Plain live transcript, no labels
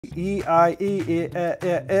E, I, E, E,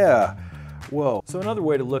 E. Whoa. So another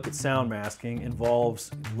way to look at sound masking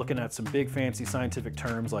involves looking at some big fancy scientific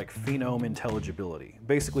terms like phoneme intelligibility.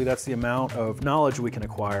 Basically, that's the amount of knowledge we can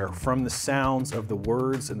acquire from the sounds of the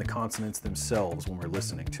words and the consonants themselves when we're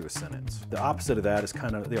listening to a sentence. The opposite of that is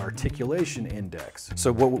kind of the articulation index.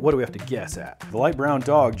 So what do we have to guess at? The light brown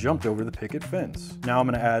dog jumped over the picket fence. Now I'm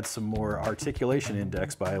going to add some more articulation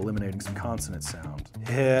index by eliminating some consonant sounds.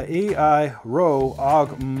 He, E, I, ro,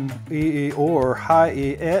 og, e, or, hi,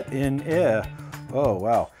 e, et, in, e. Oh,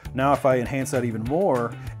 wow. Now if I enhance that even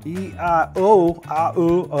more, E, I, O, A,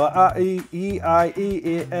 U, A, E, I,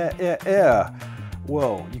 E, E.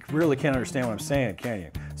 Whoa, you really can't understand what I'm saying, can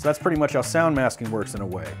you? So that's pretty much how sound masking works in a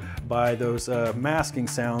way. By those masking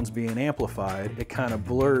sounds being amplified, it kind of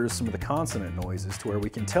blurs some of the consonant noises to where we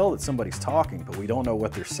can tell that somebody's talking, but we don't know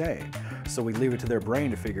what they're saying. So we leave it to their brain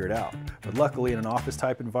to figure it out. But luckily in an office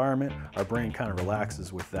type environment, our brain kind of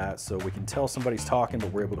relaxes with that, so we can tell somebody's talking,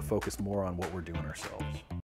 but we're able to focus more on what we're doing ourselves.